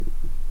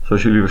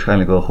Zoals jullie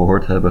waarschijnlijk wel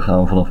gehoord hebben,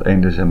 gaan we vanaf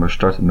 1 december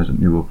starten met het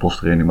nieuwe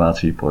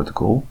post-reanimatie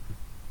protocol.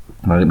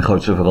 Waarin de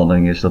grootste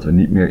verandering is dat we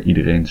niet meer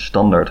iedereen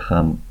standaard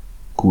gaan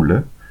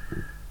koelen.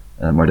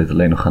 Maar dit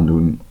alleen nog gaan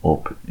doen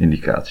op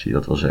indicatie.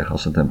 Dat wil zeggen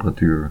als de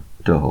temperatuur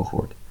te hoog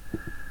wordt.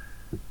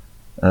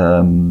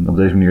 Op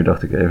deze manier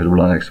dacht ik even de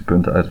belangrijkste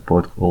punten uit het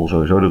protocol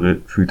sowieso de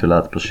revue te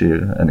laten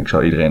passeren. En ik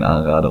zou iedereen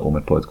aanraden om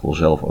het protocol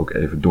zelf ook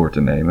even door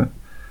te nemen.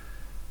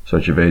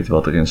 Zodat je weet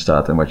wat erin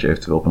staat en wat je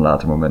eventueel op een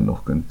later moment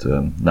nog kunt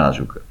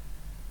nazoeken.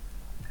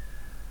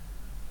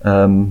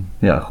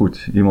 Ja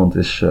goed, iemand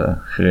is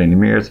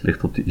gereanimeerd,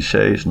 ligt op de IC,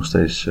 is nog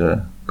steeds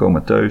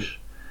comateus.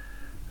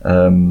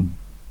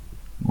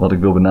 Wat ik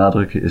wil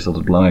benadrukken is dat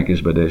het belangrijk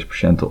is bij deze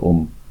patiënten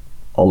om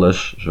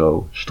alles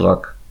zo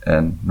strak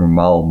en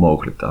normaal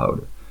mogelijk te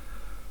houden.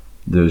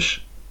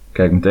 Dus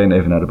kijk meteen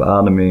even naar de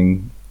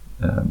beademing.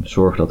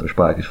 Zorg dat er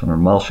sprake is van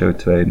normaal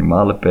CO2,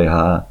 normale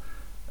pH.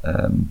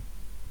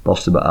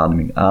 Pas de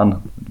beademing aan.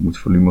 Het moet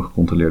volume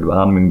gecontroleerde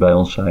beademing bij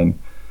ons zijn.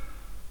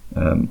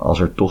 Als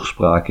er toch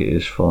sprake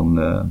is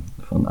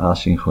van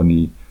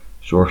asynchronie,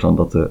 zorg dan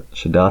dat de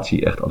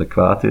sedatie echt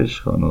adequaat is.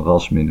 Gewoon een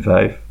RAS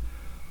 -5.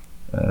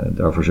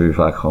 Daarvoor zul je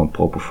vaak gewoon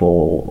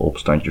propofol op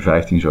standje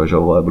 15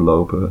 sowieso wel hebben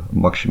lopen.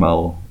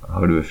 Maximaal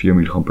houden we 4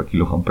 mg per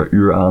kilogram per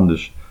uur aan.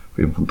 Dus voor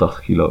iemand van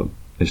 80 kilo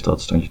is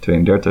dat standje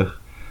 32. Een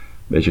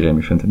beetje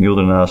remifentanil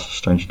daarnaast,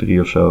 standje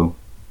 3 of zo.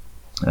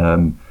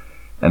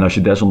 En als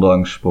je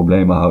desondanks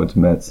problemen houdt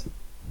met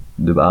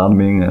de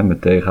beademing,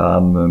 met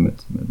tegenademen,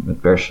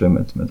 met persen,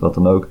 met wat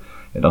dan ook,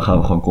 dan gaan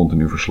we gewoon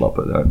continu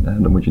verslappen.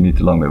 Daar moet je niet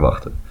te lang mee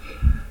wachten.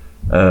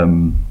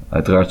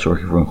 Uiteraard zorg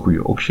je voor een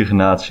goede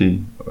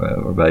oxygenatie,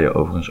 waarbij je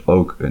overigens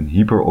ook een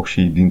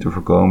hyperoxie dient te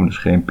voorkomen, dus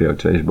geen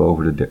PO2's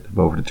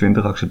boven de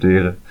 20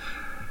 accepteren.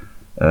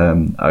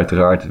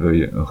 Uiteraard wil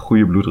je een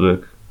goede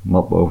bloeddruk,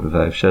 MAP boven de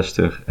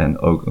 65 en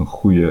ook een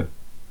goede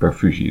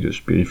perfusie,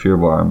 dus perifeer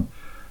warm,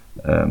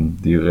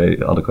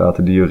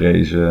 adequate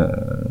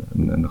diurese,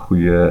 een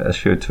goede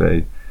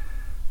SVO2.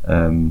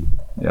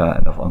 Ja,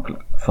 en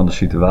afhankelijk van de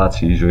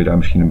situatie zul je daar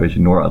misschien een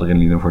beetje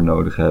noradrenaline voor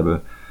nodig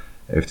hebben.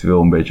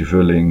 Eventueel een beetje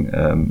vulling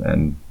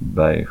en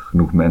bij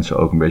genoeg mensen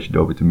ook een beetje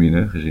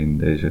dobutamine, gezien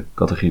deze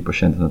categorie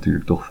patiënten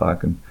natuurlijk toch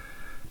vaak een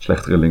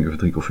slechtere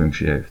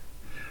linkerventrikelfunctie heeft.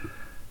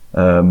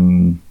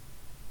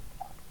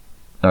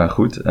 Nou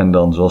goed, en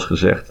dan zoals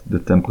gezegd,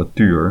 de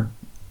temperatuur,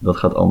 dat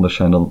gaat anders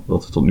zijn dan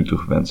wat we tot nu toe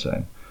gewend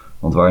zijn.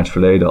 Want waar in het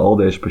verleden al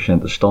deze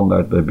patiënten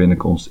standaard bij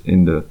binnenkomst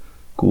in de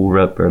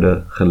coolwrap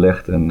werden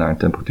gelegd en naar een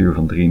temperatuur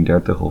van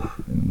 33 of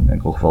in een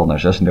enkel geval naar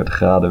 36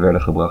 graden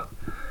werden gebracht,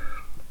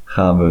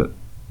 gaan we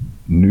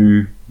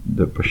nu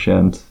de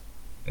patiënt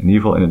in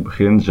ieder geval in het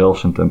begin zelf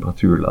zijn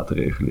temperatuur laten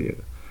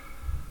reguleren.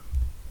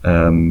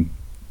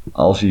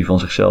 Als hij van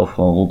zichzelf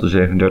gewoon rond de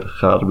 37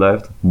 graden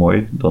blijft,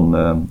 mooi,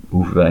 dan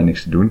hoeven wij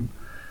niks te doen.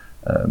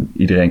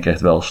 Iedereen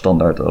krijgt wel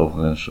standaard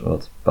overigens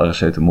wat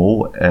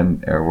paracetamol en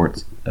er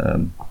wordt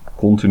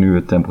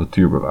continue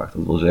temperatuur bewaakt.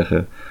 Dat wil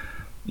zeggen,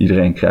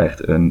 iedereen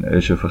krijgt een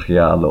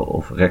esophageale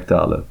of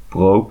rectale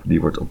probe,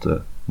 die wordt op de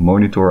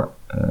monitor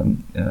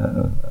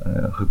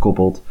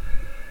gekoppeld.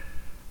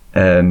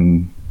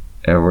 En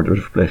er wordt door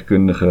de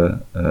verpleegkundige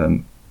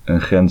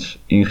een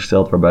grens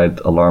ingesteld waarbij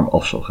het alarm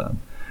af zal gaan.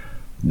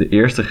 De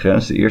eerste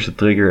grens, de eerste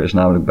trigger is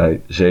namelijk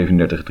bij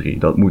 37,3.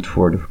 Dat moet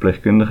voor de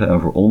verpleegkundige en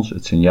voor ons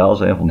het signaal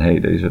zijn van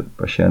deze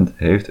patiënt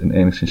heeft een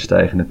enigszins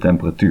stijgende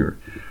temperatuur.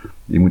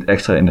 Die moet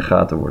extra in de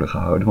gaten worden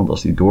gehouden, want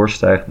als die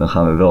doorstijgt dan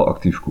gaan we wel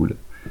actief koelen.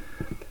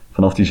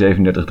 Vanaf die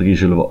 37,3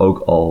 zullen we ook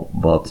al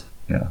wat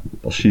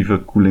passieve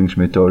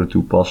koelingsmethoden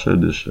toepassen.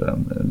 Dus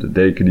de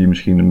deken die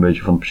misschien een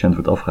beetje van de patiënt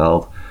wordt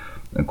afgehaald.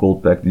 Een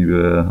cold pack die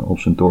we op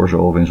zijn torso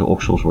of in zijn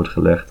oksels wordt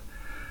gelegd.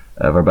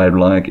 Waarbij het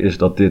belangrijk is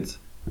dat dit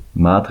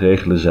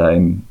maatregelen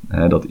zijn.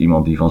 Dat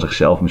iemand die van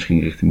zichzelf misschien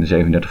richting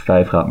de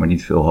 37,5 gaat, maar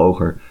niet veel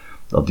hoger.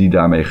 Dat die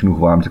daarmee genoeg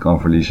warmte kan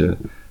verliezen.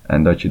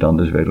 En dat je dan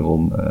dus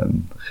wederom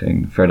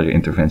geen verdere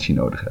interventie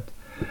nodig hebt.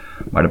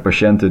 Maar de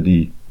patiënten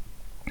die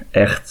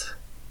echt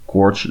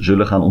koorts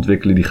zullen gaan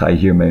ontwikkelen, die ga je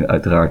hiermee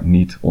uiteraard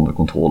niet onder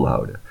controle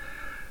houden.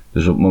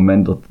 Dus op het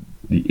moment dat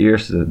die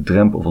eerste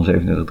drempel van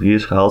 37,3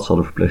 is gehaald, zal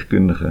de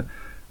verpleegkundige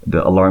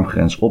de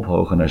alarmgrens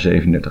ophogen naar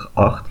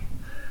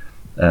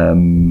 37,8.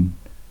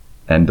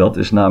 En dat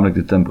is namelijk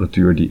de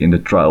temperatuur die in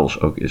de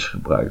trials ook is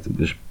gebruikt.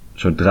 Dus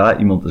zodra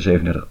iemand de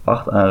 37,8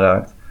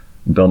 aanraakt,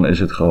 dan is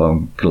het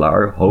gewoon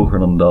klaar. Hoger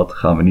dan dat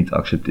gaan we niet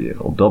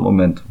accepteren. Op dat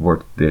moment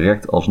wordt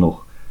direct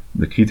alsnog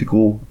de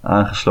critical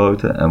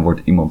aangesloten en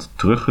wordt iemand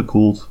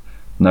teruggekoeld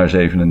naar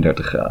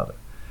 37 graden.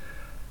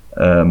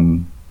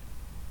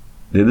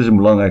 Dit is een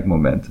belangrijk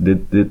moment.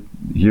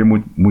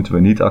 Hier moeten we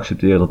niet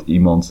accepteren dat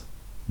iemand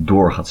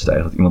door gaat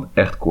stijgen, dat iemand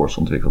echt koorts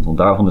ontwikkelt. Want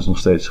daarvan is nog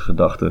steeds de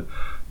gedachte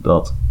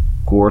dat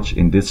koorts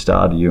in dit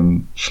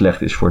stadium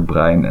slecht is voor het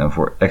brein en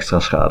voor extra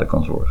schade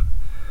kan zorgen.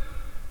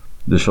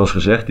 Dus zoals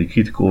gezegd, die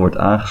critical wordt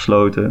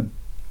aangesloten.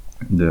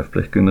 De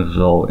verpleegkundige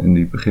zal in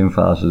die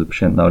beginfase de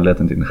patiënt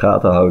nauwlettend in de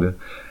gaten houden.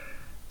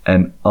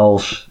 En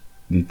als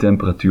die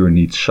temperatuur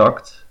niet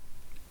zakt,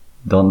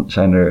 dan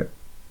zijn er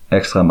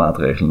extra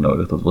maatregelen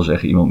nodig. Dat wil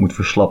zeggen, iemand moet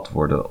verslapt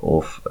worden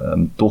of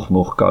toch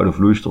nog koude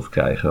vloeistof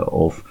krijgen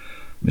of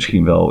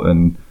misschien wel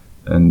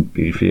een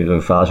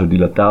perifere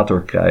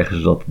vasodilatator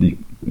krijgen, zodat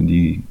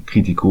die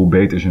critical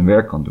beter zijn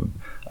werk kan doen.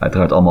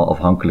 Uiteraard allemaal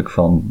afhankelijk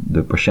van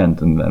de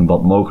patiënt en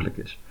wat mogelijk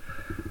is.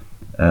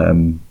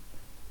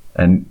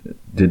 En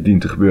dit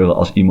dient te gebeuren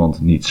als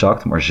iemand niet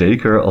zakt, maar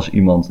zeker als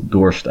iemand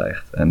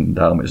doorstijgt. En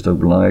daarom is het ook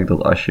belangrijk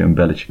dat als je een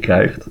belletje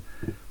krijgt,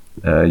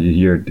 je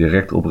hier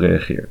direct op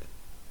reageert.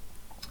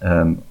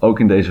 Ook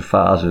in deze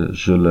fase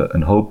zullen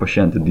een hoop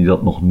patiënten die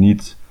dat nog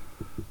niet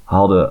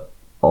hadden,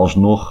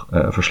 alsnog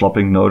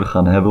verslapping nodig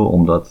gaan hebben,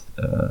 omdat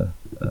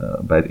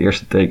bij het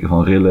eerste teken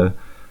van rillen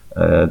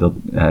dat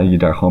je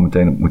daar gewoon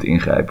meteen op moet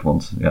ingrijpen.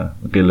 Want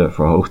rillen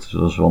verhoogt,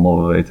 zoals we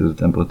allemaal weten, de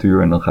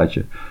temperatuur en dan gaat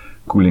je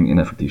koeling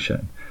ineffectief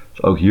zijn.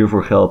 Dus ook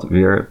hiervoor geldt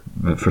weer,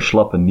 we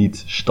verslappen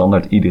niet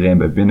standaard iedereen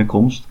bij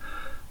binnenkomst.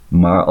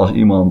 Maar als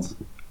iemand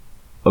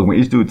ook maar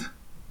iets doet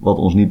wat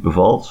ons niet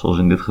bevalt, zoals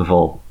in dit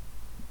geval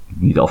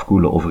niet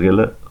afkoelen of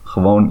rillen,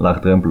 gewoon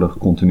laagdrempelig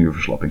continue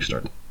verslapping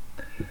starten.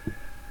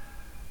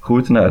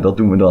 Goed, dat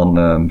doen we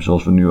dan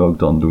zoals we nu ook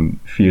dan doen,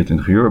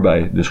 24 uur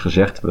bij. Dus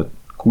gezegd, we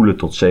koelen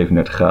tot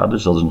 37 graden,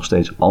 dus dat is nog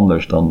steeds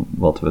anders dan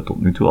wat we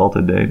tot nu toe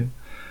altijd deden.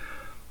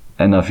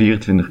 En na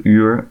 24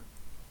 uur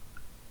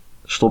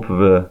stoppen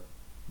we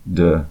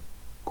de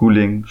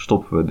koeling,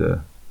 stoppen we de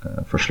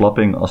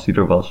verslapping als die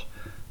er was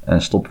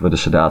en stoppen we de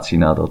sedatie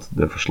nadat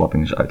de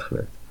verslapping is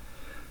uitgewerkt.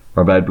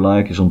 Waarbij het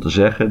belangrijk is om te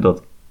zeggen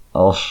dat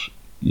als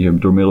je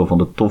door middel van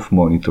de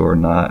TOF-monitor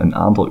na een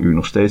aantal uur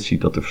nog steeds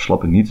ziet dat de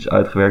verslapping niet is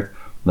uitgewerkt,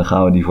 dan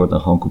gaan we die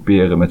voortaan gewoon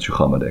couperen met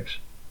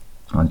Sugammadex.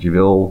 Want je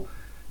wil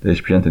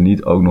deze patiënten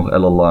niet ook nog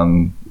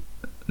ellenlang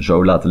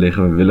zo laten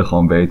liggen. We willen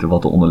gewoon weten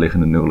wat de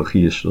onderliggende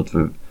neurologie is, zodat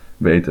we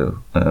weten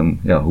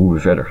hoe we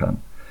verder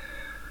gaan.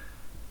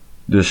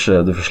 Dus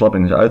de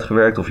verslapping is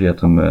uitgewerkt of je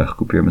hebt hem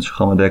gecoupeerd met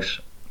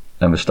Sugammadex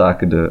en we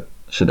staken de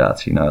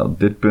sedatie. Op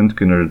dit punt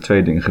kunnen er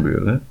 2 dingen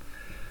gebeuren.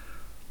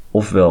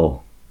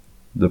 Ofwel,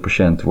 de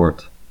patiënt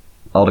wordt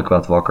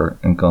adequaat wakker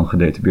en kan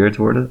gedetubeerd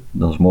worden.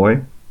 Dat is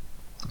mooi.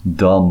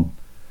 Dan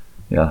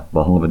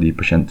behandelen we die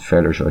patiënt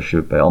verder zoals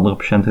je bij andere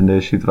patiënten in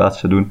deze situatie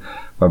zou doen.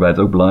 Waarbij het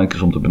ook belangrijk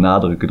is om te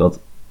benadrukken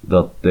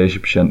dat deze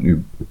patiënt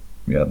nu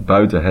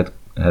buiten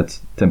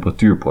het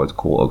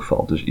temperatuurprotocol ook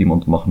valt. Dus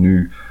iemand mag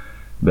nu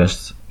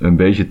best een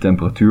beetje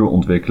temperatuur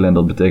ontwikkelen en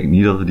dat betekent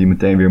niet dat we die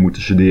meteen weer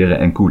moeten sederen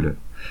en koelen.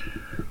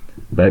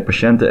 Bij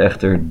patiënten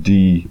echter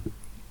die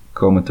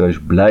comateus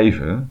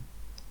blijven,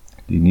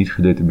 die niet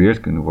gedetubeerd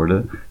kunnen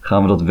worden,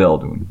 gaan we dat wel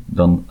doen.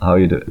 Dan hou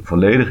je de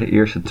volledige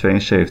eerste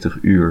 72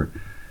 uur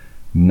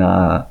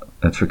na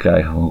het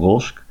verkrijgen van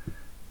ROSC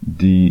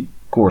die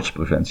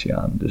koortspreventie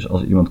aan. Dus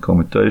als iemand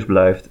comateus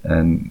blijft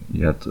en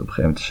je hebt op een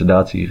gegeven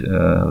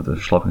moment de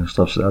verslapping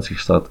gestart, sedatie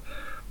gestart,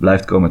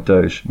 blijft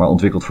comateus, maar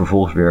ontwikkelt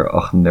vervolgens weer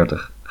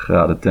 38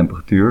 graden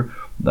temperatuur,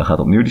 dan gaat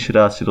opnieuw die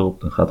sedatie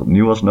erop, dan gaat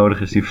opnieuw als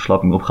nodig is die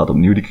verslapping op, gaat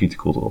opnieuw die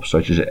critical erop,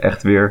 zodat je ze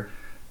echt weer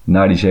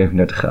naar die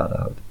 37 graden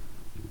houdt.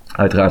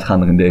 Uiteraard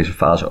gaan er in deze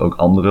fase ook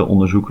andere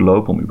onderzoeken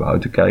lopen om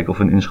überhaupt te kijken of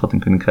we een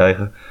inschatting kunnen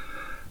krijgen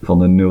van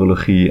de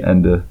neurologie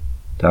en de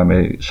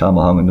daarmee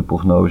samenhangende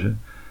prognose.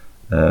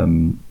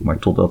 Maar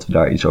totdat we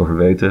daar iets over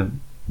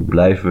weten,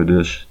 blijven we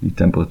dus die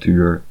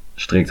temperatuur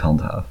strikt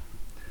handhaven.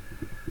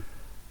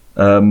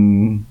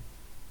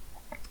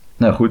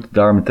 Goed,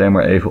 daar meteen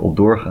maar even op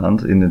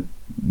doorgaand. In het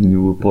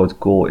nieuwe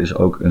protocol is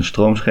ook een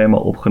stroomschema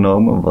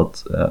opgenomen,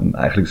 wat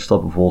eigenlijk de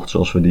stappen volgt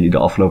zoals we die de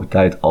afgelopen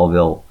tijd al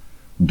wel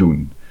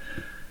doen.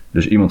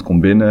 Dus iemand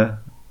komt binnen,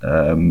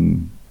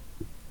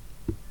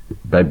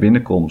 bij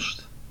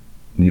binnenkomst,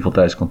 in ieder geval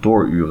tijdens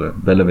kantooruren,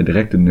 bellen we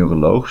direct de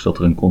neuroloog, zodat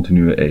er een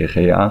continue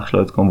EEG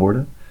aangesloten kan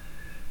worden.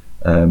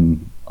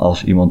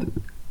 Als iemand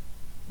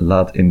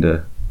laat in de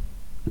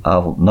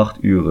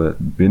avond-nachturen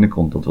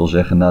binnenkomt, dat wil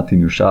zeggen na 10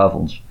 uur 's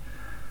avonds,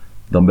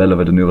 dan bellen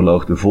we de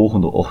neuroloog de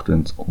volgende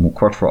ochtend om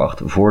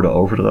 7:15 voor de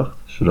overdracht,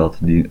 zodat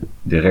die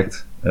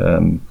direct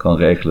kan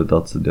regelen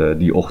dat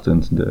die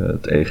ochtend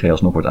het EEG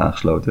alsnog wordt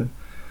aangesloten.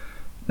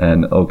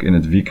 En ook in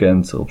het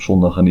weekend, op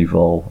zondag in ieder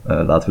geval,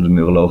 laten we de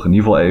neuroloog in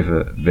ieder geval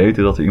even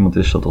weten dat er iemand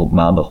is, zodat er op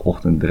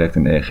maandagochtend direct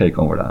een EEG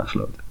kan worden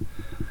aangesloten.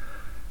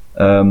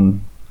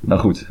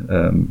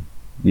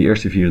 Die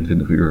eerste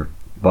 24 uur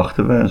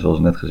wachten we. En zoals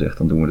net gezegd,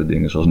 dan doen we de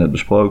dingen zoals net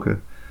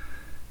besproken.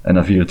 En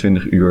na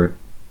 24 uur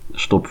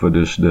stoppen we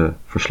dus de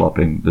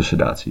verslapping, de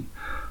sedatie.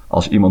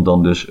 Als iemand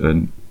dan dus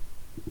een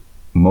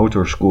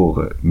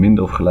motorscore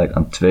minder of gelijk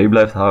aan 2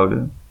 blijft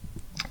houden,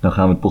 dan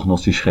gaan we het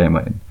prognostisch schema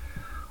in.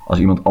 Als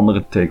iemand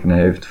andere tekenen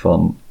heeft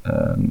van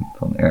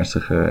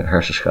ernstige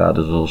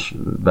hersenschade, zoals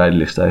beide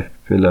lichtstijve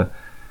pupillen,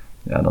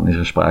 dan is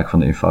er sprake van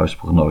de eenvoudigste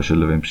prognose,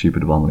 zullen we in principe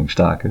de behandeling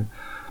staken.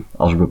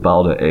 Als er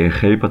bepaalde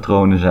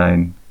EEG-patronen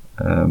zijn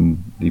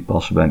die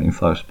passen bij een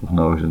eenvoudigste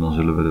prognose, dan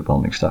zullen we de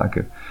behandeling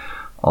staken.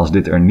 Als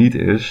dit er niet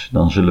is,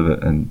 dan zullen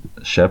we een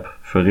SEP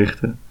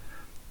verrichten,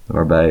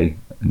 waarbij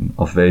een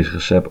afwezige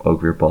SEP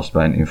ook weer past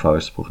bij een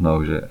eenvoudigste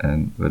prognose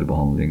en we de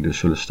behandeling dus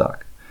zullen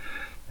staken.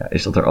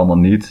 Is dat er allemaal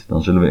niet,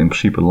 dan zullen we in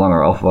principe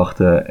langer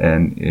afwachten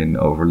en in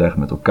overleg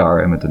met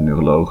elkaar en met de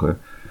neurologen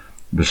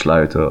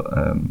besluiten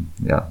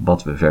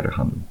wat we verder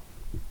gaan doen.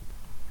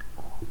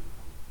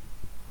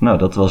 Nou,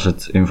 dat was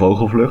het in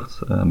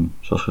vogelvlucht.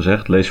 Zoals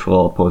gezegd, lees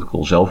vooral het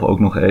protocol zelf ook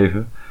nog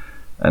even.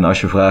 En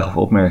als je vragen of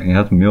opmerkingen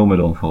hebt, mail me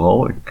dan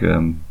vooral. Ik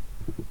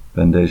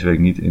ben deze week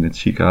niet in het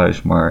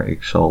ziekenhuis, maar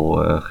ik zal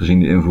gezien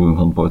de invoering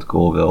van het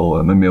protocol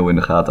wel mijn mail in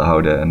de gaten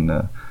houden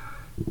en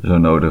zo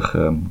nodig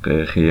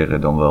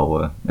reageren, dan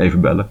wel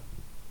even bellen.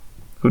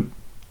 Goed,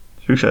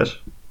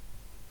 succes!